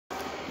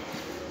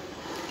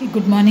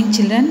Good morning,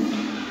 children.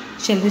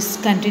 Shall we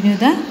continue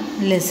the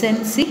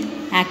lesson C,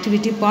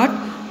 activity part?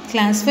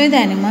 Classify the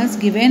animals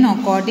given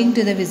according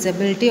to the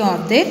visibility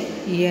of their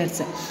ears.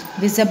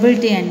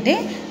 Visibility అంటే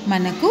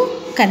మనకు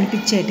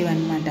కనిపించేటివి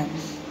అన్నమాట.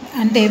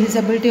 అంటే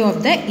visibility of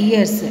the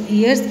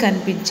ears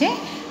కనిపించే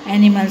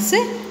animals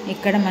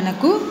ఇక్కడ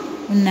మనకు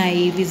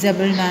ఉన్నాయి.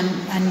 visible,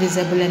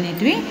 unvisible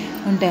అనేటివి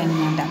ఉంటాయి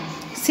అన్నమాట.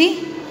 See,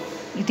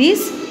 it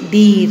is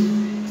deer,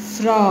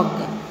 frog,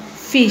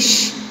 fish,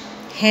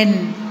 hen,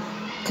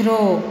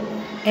 crow,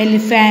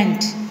 elephant,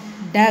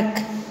 duck,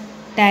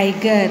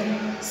 tiger,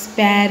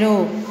 sparrow,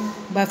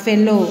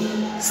 buffalo,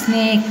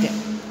 snake,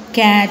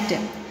 cat,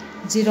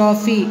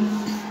 giraffe,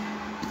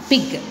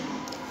 pig.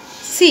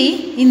 See,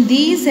 in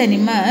these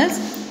animals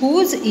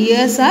whose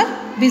ears are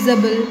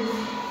visible.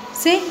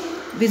 Say,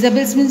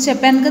 visibles means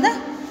చెప్పాను కదా,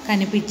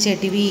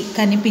 కనిపించేటివి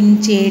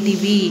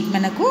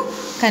మనకు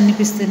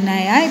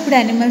కనిపిస్తున్నాయా. ఇప్పుడు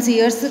యానిమల్స్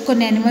ఇయర్స్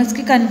కొన్ని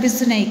యానిమల్స్కి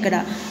కనిపిస్తున్నాయి ఇక్కడ,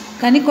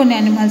 కానీ కొన్ని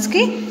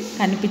యానిమల్స్కి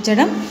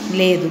కనిపించడం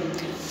లేదు.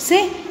 సే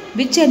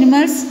which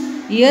animals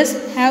years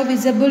have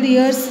visible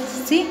years?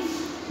 C,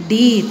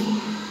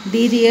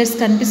 Deere years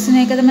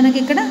కనిపిస్తున్నాయి కదా మనకి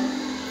ఇక్కడ.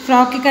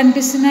 ఫ్రాక్కి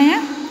కనిపిస్తున్నాయా?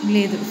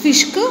 లేదు.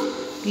 ఫిష్కు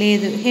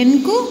లేదు.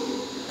 హెన్కు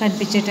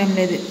కనిపించటం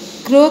లేదు.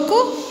 క్రోకు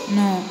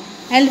no.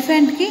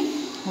 ఎలిఫెంట్కి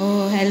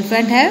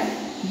elephant have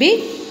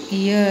big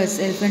ears.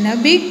 Elephant have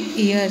big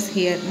ears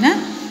here na.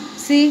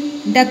 See,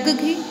 duck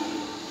ki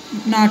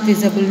not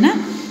visible na.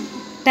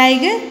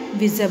 Tiger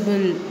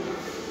visible.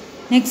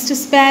 Next,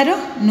 sparrow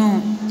no.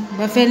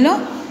 Buffalo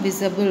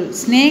visible.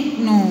 Snake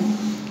no.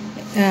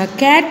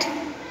 Cat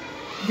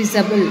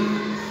visible.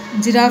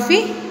 Giraffe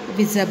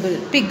visible.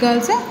 Pig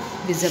also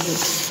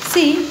visible.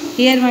 See,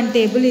 here one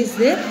table is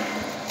there.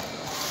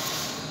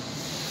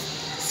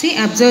 See,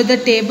 observe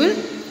the table.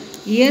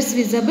 Ears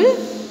visible,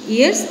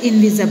 ears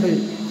invisible.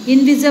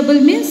 Invisible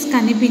means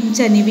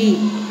కనిపించనివి.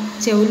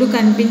 చెవులు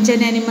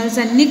కనిపించని animals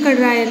అన్నీ ఇక్కడ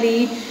రాయాలి,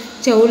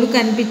 చెవులు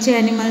కనిపించే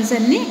animals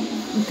అన్నీ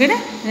ఇక్కడ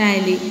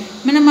రాయాలి.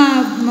 మనం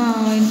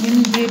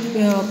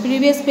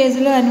ప్రీవియస్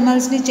పేజ్లో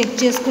యానిమల్స్ని చెక్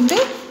చేసుకుంటూ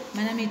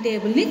మనం ఈ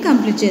టేబుల్ని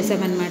కంప్లీట్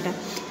చేసామన్నమాట.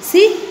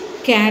 సి,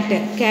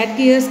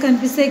 క్యాట్కి ఇయర్స్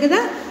కనిపిస్తాయి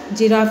కదా,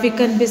 జిరాఫీకి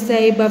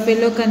కనిపిస్తాయి,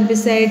 బఫెలో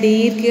కనిపిస్తాయి,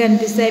 డీర్కి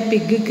కనిపిస్తాయి,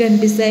 పిగ్కి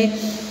కనిపిస్తాయి,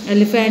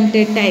 ఎలిఫెంట్,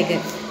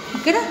 టైగర్.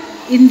 ఇక్కడ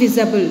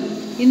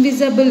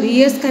ఇన్విజిబుల్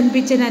ఇయర్స్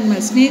కనిపించని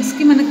యానిమల్.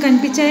 స్నేక్స్కి మనకు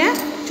కనిపించాయా?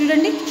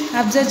 చూడండి,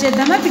 అబ్జర్వ్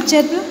చేద్దామా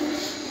పిక్చర్లో.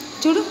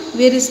 చూడు,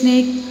 వేరే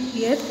స్నేక్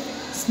ఇయర్.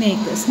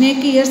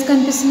 స్నేక్ ఇయర్స్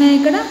కనిపిస్తున్నాయి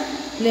ఇక్కడ?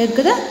 లేదు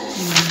కదా.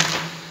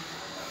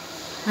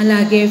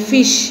 అలాగే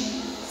ఫిష్,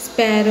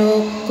 స్పారో,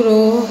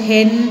 క్రో,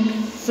 హెన్,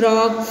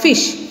 ఫ్రాగ్,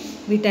 ఫిష్,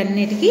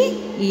 వీటన్నిటికీ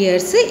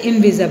ఇయర్స్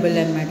ఇన్విజిబుల్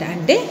అన్నమాట.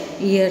 అంటే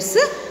ఇయర్స్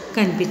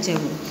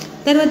కనిపించవు.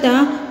 తర్వాత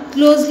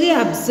closely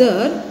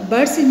observe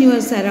birds in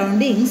your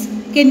surroundings.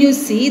 Can you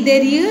see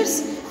their ears?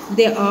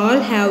 They all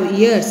have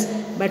ears,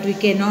 but we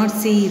cannot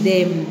see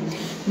them.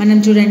 మనం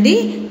చూడండి,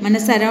 మన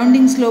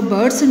సరౌండింగ్స్లో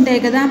బర్డ్స్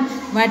ఉంటాయి కదా,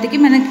 వాటికి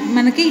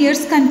మనకి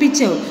ఇయర్స్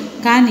కనిపించవు,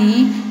 కానీ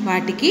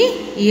వాటికి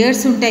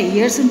ఇయర్స్ ఉంటాయి.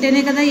 ఇయర్స్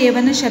ఉంటేనే కదా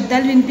ఏమైనా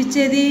శబ్దాలు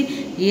వినిపించేది.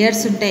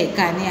 ఇయర్స్ ఉంటాయి,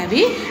 కానీ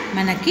అవి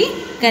మనకి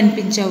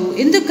కనిపించవు.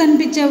 ఎందుకు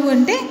కనిపించవు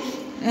అంటే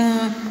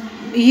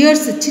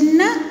ఇయర్స్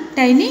చిన్న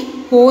టైనీ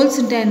హోల్స్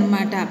ఉంటాయి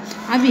అన్నమాట.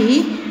 అవి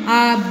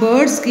ఆ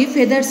బర్డ్స్కి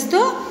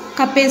ఫెదర్స్తో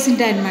కప్పేసి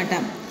ఉంటాయి అన్నమాట.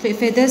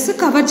 ఫెదర్స్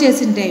కవర్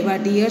చేసి ఉంటాయి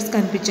వాటి ఇయర్స్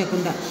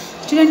కనిపించకుండా.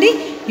 చూడండి,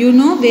 you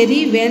know very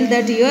well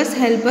that years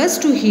help us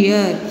to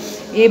hear.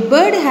 A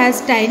bird has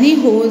tiny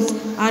holes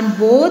on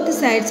both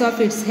sides of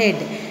it's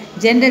head.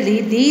 Generally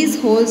these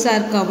holes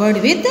are covered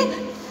with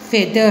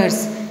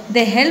feathers.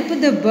 They help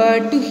the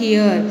bird to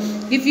hear.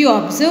 If you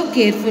observe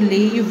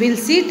carefully you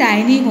will see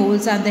tiny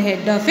holes on the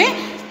head of A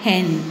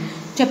hen.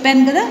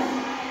 చెప్పాను కదా,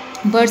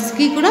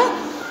 బర్డ్స్కి కూడా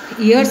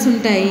years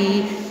ఉంటాయి,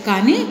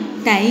 కానీ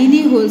tiny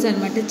holes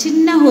అనమాట.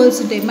 చిన్న holes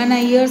ఉంటాయి. మన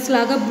years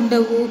లాగా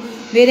ఉండవు,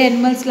 వేరే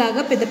యానిమల్స్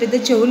లాగా పెద్ద పెద్ద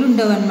చెవులు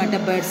ఉండవు అనమాట.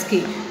 బర్డ్స్కి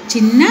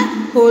చిన్న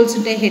హోల్స్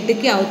ఉంటాయి.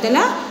 హెడ్కి అవతల,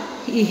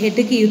 ఈ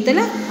హెడ్కి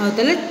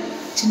అవతల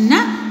చిన్న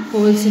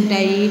హోల్స్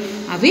ఉంటాయి.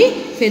 అవి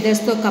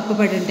ఫెదర్స్తో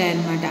కప్పబడి ఉంటాయి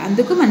అన్నమాట.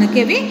 అందుకు మనకి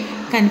అవి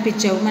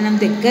కనిపించవు. మనం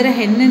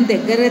హెడ్ని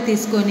దగ్గరగా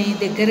తీసుకొని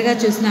దగ్గరగా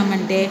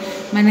చూసినామంటే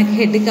మనకి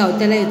హెడ్కి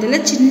అవతల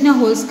చిన్న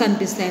హోల్స్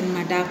కనిపిస్తాయి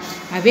అన్నమాట.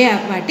 అవే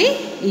వాటి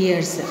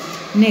years.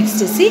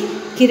 Next C,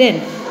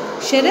 Kiran.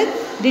 Sarath,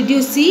 did you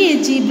see A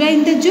zebra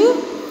in the zoo?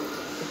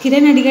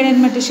 Kiran అడిగాడు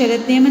అనమాట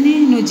శరత్ని, ఏమని,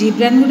 నువ్వు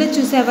జీబ్రాని కూడా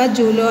చూసావా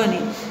జూలో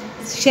అని.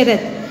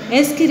 Sarath,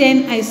 yes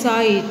Kiran, I saw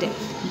it.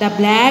 The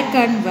black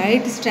and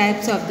white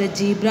stripes of the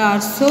zebra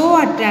are so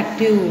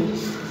attractive.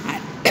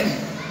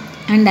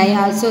 And I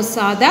also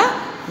saw the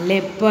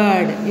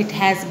leopard. It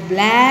has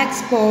black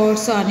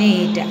spots on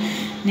it.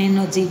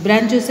 నేను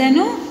జీబ్రాని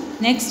చూశాను,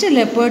 నెక్స్ట్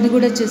లెపర్డ్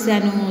కూడా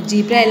చూశాను.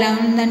 జీబ్రా ఎలా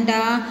ఉందంట?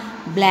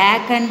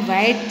 బ్లాక్ అండ్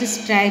వైట్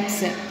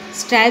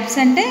స్ట్రైప్స్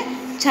అంటే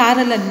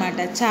చారలు అన్నమాట,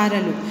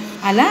 చారలు.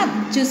 అలా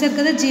చూసారు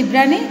కదా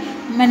జీబ్రాని.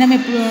 మనం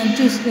ఎప్పుడు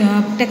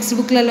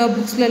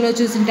బుక్స్లలో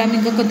చూసింటాం.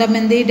 ఇంకా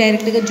కొంతమంది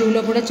డైరెక్ట్గా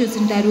జూలో కూడా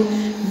చూసింటారు.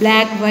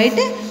 బ్లాక్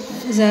వైట్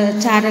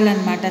చారలు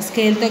అన్నమాట,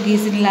 స్కేల్తో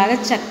గీసినలాగా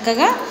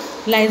చక్కగా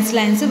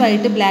లైన్స్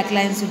వైట్ బ్లాక్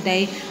లైన్స్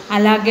ఉంటాయి.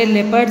 అలాగే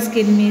లెపర్డ్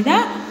స్కిన్ మీద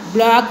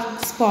బ్లాక్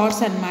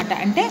స్పాట్స్ అన్నమాట,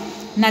 అంటే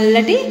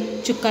నల్లటి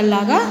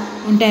చుక్కల్లాగా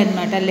ఉంటాయి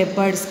అన్నమాట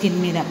లెపర్డ్ స్కిన్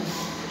మీద.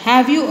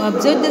 Have you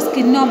observe the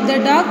skin of the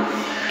dog,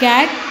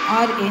 cat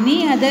or any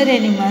other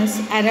animals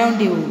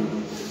around you?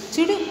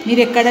 చూడు,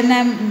 మీరు ఎక్కడన్నా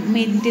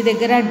మీ ఇంటి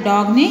దగ్గర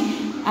డాగ్ని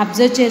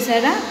అబ్జర్వ్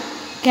చేశారా?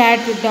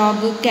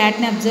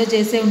 క్యాట్ని అబ్జర్వ్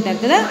చేసే ఉంటారు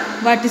కదా,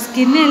 వాటి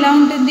స్కిన్ ఎలా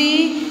ఉంటుంది?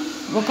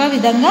 ఒక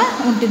విధంగా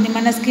ఉంటుంది,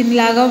 మన స్కిన్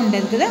లాగా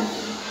ఉండదు కదా.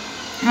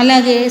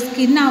 అలాగే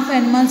స్కిన్ ఆఫ్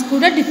యానిమల్స్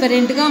కూడా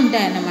డిఫరెంట్గా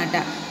ఉంటాయన్నమాట.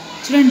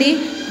 చూడండి,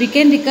 we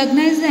can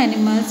recognise the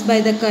animals by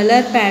the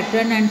colour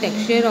pattern and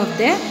texture of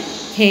the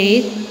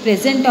hair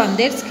present on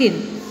their skin.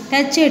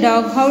 Touch a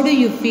dog, how do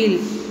you feel?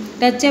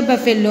 Touch a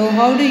buffalo,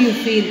 how do you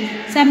feel?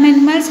 Some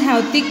animals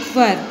have thick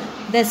fur.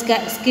 The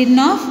skin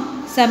of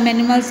some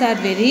animals are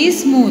very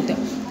smooth.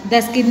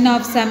 The skin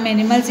of some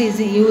animals is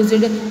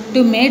used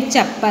to make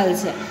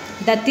chappals.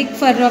 The thick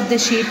fur of the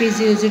sheep is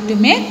used to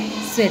make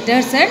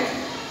sweaters and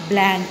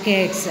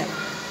blankets.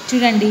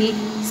 చూడండి,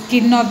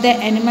 skin of the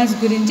animals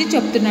గురించి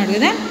చెప్తున్నాడు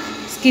కదా.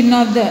 Skin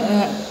of the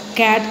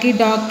క్యాట్కి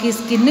డాగ్కి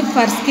skin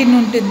for skin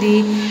ఉంటుంది.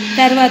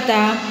 తర్వాత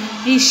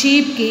ఈ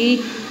షీప్కి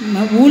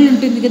wool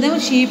ఉంటుంది కదా,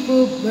 sheep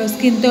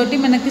skin తోటి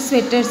మనకి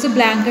స్వెటర్స్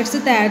బ్లాంకెట్స్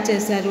తయారు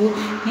చేస్తారు.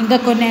 ఇంకా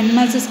కొన్ని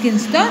యానిమల్స్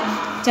స్కిన్స్తో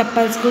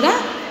చెప్పల్స్ కూడా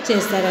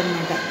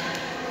చేస్తారనమాట.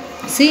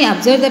 C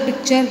observe the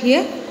picture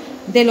here,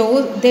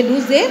 they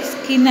lose their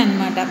skin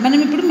అనమాట. మనం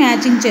ఇప్పుడు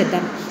మ్యాచింగ్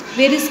చేద్దాం.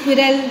 Where is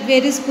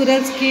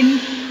squirrel skin?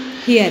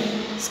 Here.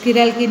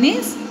 Squirrel skin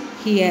is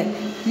here.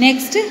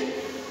 Next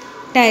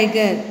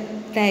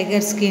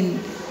tiger skin,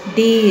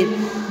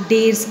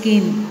 Deere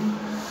skin.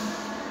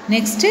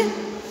 Next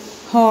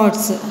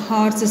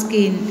horse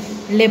skin,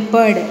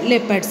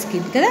 leopard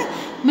skin కదా.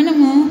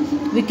 మనము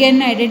we can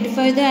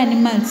identify the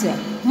animals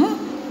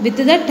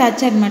with the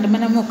touch అనమాట.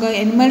 మనం ఒక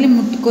యానిమల్ని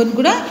ముట్టుకొని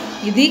కూడా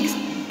ఇది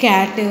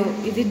క్యాట్,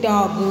 ఇది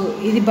డాగ్,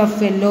 ఇది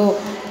బఫెల్లో,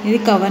 ఇది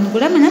కవ్ అని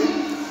కూడా మనం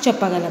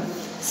చెప్పగలం.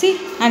 C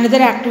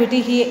another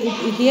activity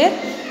here,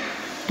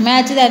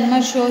 match the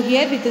animal show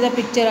here with the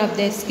picture of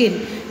their skin.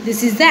 This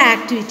is the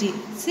activity.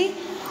 See,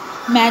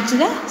 match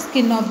the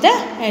skin of the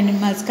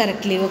animals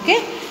correctly. Okay,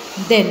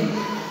 then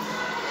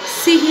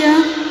see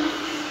here,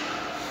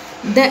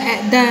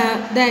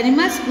 the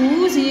animals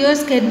whose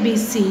ears can be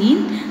seen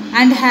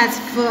and has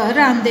fur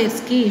on their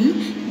skin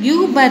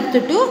give birth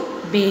to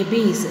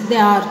babies.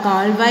 They are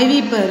called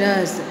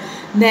viviparous.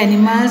 The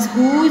animals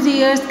whose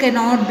ears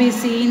cannot be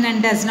seen and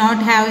does not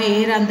have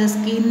hair on the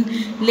skin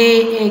lay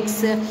eggs,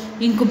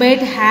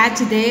 incubate, hatch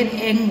their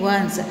young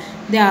ones.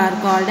 They are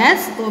called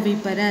as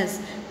oviparous.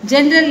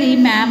 Generally,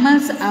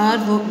 mammals are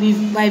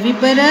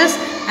viviparous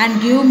and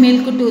give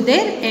milk to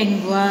their young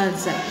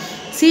ones.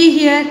 See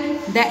here,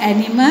 the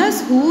animals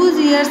whose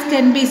ears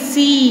can be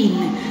seen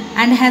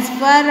and has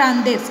fur on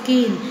their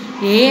skin.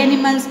 ఏ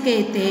యానిమల్స్కి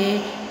అయితే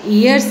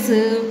years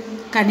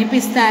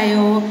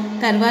కనిపిస్తాయో,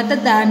 తర్వాత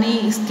దాని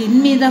skin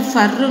మీద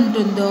for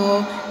ఉంటుందో,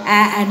 ఆ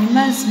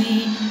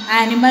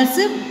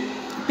animals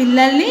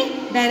పిల్లల్ని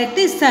direct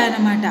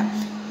ఇస్తాయన్నమాట.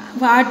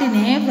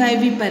 వాటినే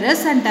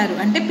వైవిపరస్ అంటారు.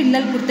 అంటే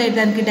పిల్లలు పుడతాయి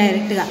దానికి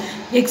డైరెక్ట్గా.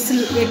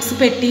 ఎగ్స్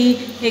పెట్టి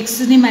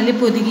ఎగ్స్ని మళ్ళీ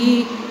పొదిగి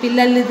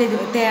పిల్లల్ని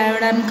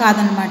తేవడం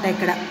కాదనమాట,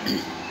 ఇక్కడ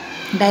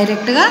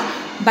డైరెక్ట్గా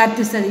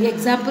బర్త్ ఇస్తుంది.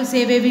 ఎగ్జాంపుల్స్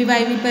ఏవేవి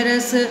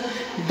వైవిపరస్?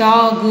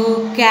 డాగు,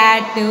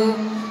 క్యాట్,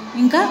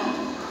 ఇంకా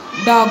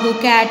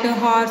క్యాట్,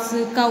 హార్స్,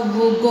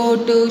 కవ్వు,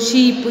 గోటు,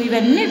 షీప్,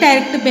 ఇవన్నీ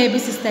డైరెక్ట్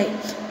బేబీస్ ఇస్తాయి.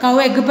 కవ్వు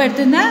ఎగ్గు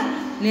పెడుతుందా?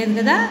 లేదు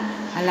కదా.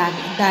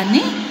 అలాగే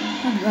దాన్ని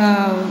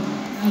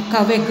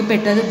కవ్వు ఎగ్గు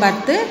పెట్టదు,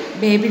 బర్త్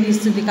బేబీని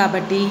ఇస్తుంది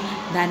కాబట్టి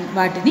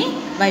వాటిని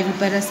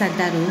వైవిపరస్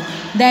అంటారు.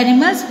 The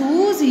animals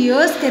whose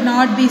years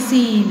cannot be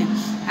seen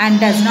and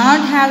does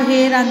not have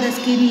hair on the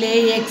skin లే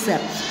ఎగ్స్.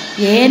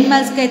 ఏ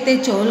యానిమల్స్కి అయితే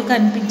చెవులు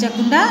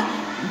కనిపించకుండా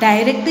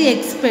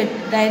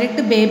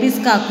డైరెక్ట్ బేబీస్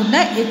కాకుండా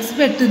ఎగ్స్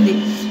పెడుతుంది,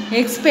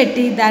 ఎగ్స్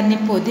పెట్టి దాన్ని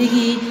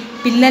పొదిగి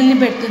పిల్లల్ని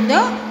పెడుతుందో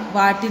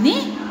వాటిని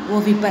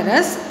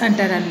ఓవిపరస్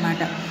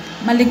అంటారనమాట.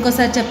 మళ్ళీ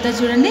ఇంకోసారి చెప్తా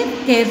చూడండి,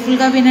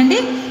 కేర్ఫుల్గా వినండి.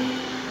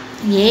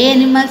 ఏ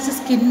యానిమల్స్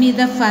స్కిన్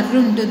మీద ఫర్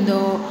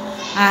ఉంటుందో,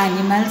 ఆ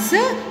యానిమల్స్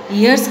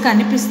ఇయర్స్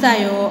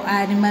కనిపిస్తాయో, ఆ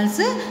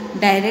యానిమల్స్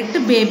డైరెక్ట్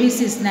బేబీస్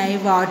ఇస్తున్నాయి,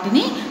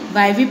 వాటిని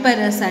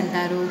వైవిపరస్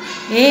అంటారు.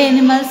 ఏ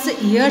యానిమల్స్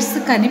ఇయర్స్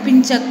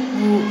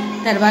కనిపించకు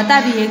తర్వాత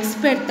అవి ఎగ్స్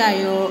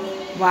పెడతాయో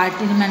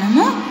వాటిని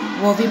మనము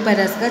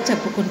ఓవిపరస్గా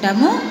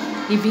చెప్పుకుంటాము.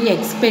 ఇవి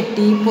ఎగ్స్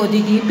పెట్టి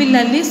పొదిగి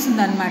పిల్లల్ని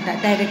ఇస్తుందన్నమాట,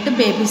 డైరెక్ట్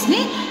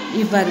బేబీస్ని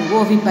ఇవ్వరు,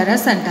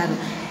 ఓవిపరస్ అంటారు.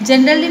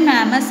 Generally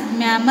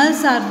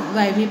mammals are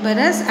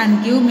వైవిపరస్ and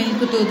give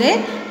milk to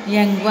their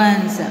young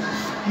ones.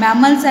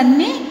 Mammals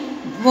అన్నీ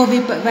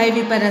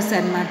వైవిపరస్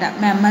అనమాట,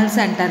 మ్యామల్స్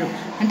అంటారు.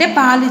 అంటే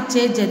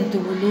పాలిచ్చే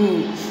జంతువులు.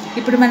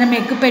 ఇప్పుడు మనం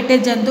ఎగ్గు పెట్టే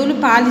జంతువులు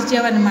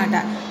పాలిచ్చేవన్నమాట.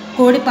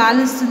 కోడి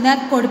పాలిస్తుందా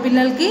కోడి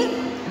పిల్లలకి?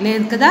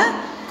 లేదు కదా.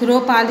 క్రో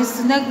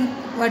పాలిస్తుందా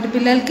వాటి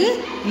పిల్లలకి?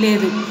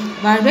 లేదు.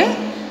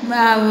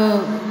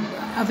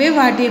 అవే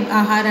వాటి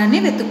ఆహారాన్ని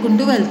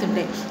వెతుక్కుంటూ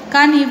వెళ్తుంటాయి.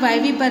 కానీ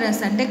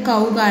వైవిపరస్ అంటే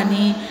కౌ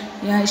కానీ,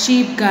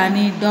 షీప్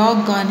కానీ,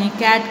 డాగ్ కానీ,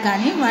 క్యాట్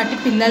కానీ వాటి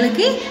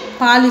పిల్లలకి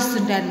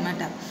పాలిస్తుంటాయి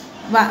అన్నమాట.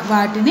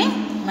 వాటిని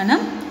మనం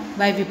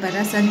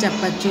వైవిపరస్ అని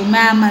చెప్పచ్చు,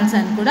 మ్యామల్స్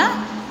అని కూడా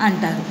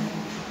అంటారు.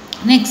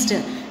 Next,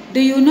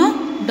 do you know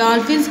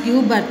dolphins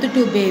give birth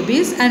to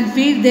babies and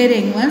feed there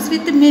young ones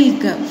with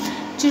milk.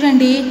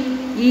 చూడండి,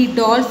 ఈ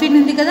డాల్ఫిన్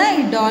ఉంది కదా,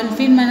 ఈ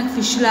డాల్ఫిన్ మనకు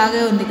ఫిష్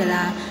లాగే ఉంది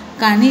కదా,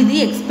 కానీ ఇది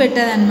ఎగ్స్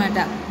పెట్టదు అనమాట,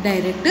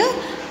 డైరెక్ట్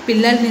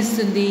పిల్లల్ని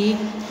ఇస్తుంది.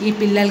 ఈ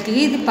పిల్లలకి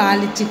ఇది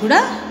పాలిచ్చి కూడా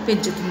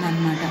పెంచుతుంది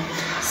అనమాట.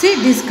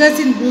 Discuss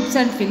in groups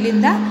and fill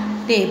in the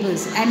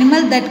tables.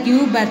 Animal that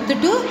give birth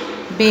to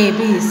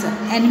babies,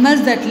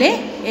 animals that లే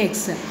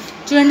ఎగ్స్.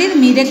 చూడండి, ఇది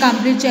మీరే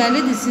కంప్లీట్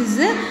చేయాలి. This is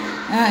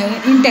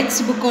in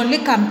text book only,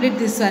 complete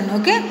this one.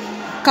 Okay,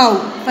 cow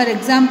for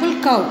example,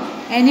 cow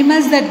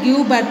animals that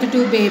give birth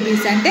to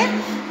babies అంటే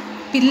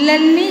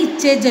పిల్లల్ని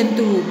ఇచ్చే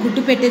జంతువు,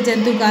 గుడ్డు పెట్టే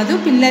జంతువు కాదు,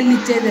 పిల్లల్ని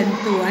ఇచ్చే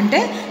జంతువు అంటే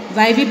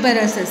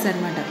వైవిపరసస్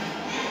అనమాట.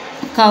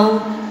 Cow,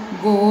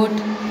 goat,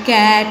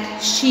 cat,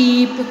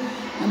 sheep,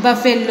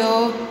 buffalo,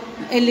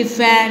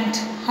 elephant,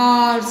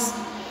 horse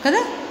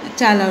కదా,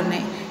 చాలా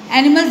ఉన్నాయి.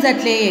 యానిమల్స్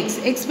దట్ లే ఎగ్స్,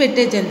 ఎగ్స్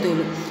పెట్టే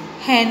జంతువులు.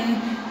 హెన్,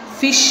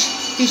 ఫిష్,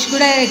 ఫిష్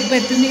కూడా ఎగ్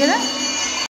పెడుతుంది కదా,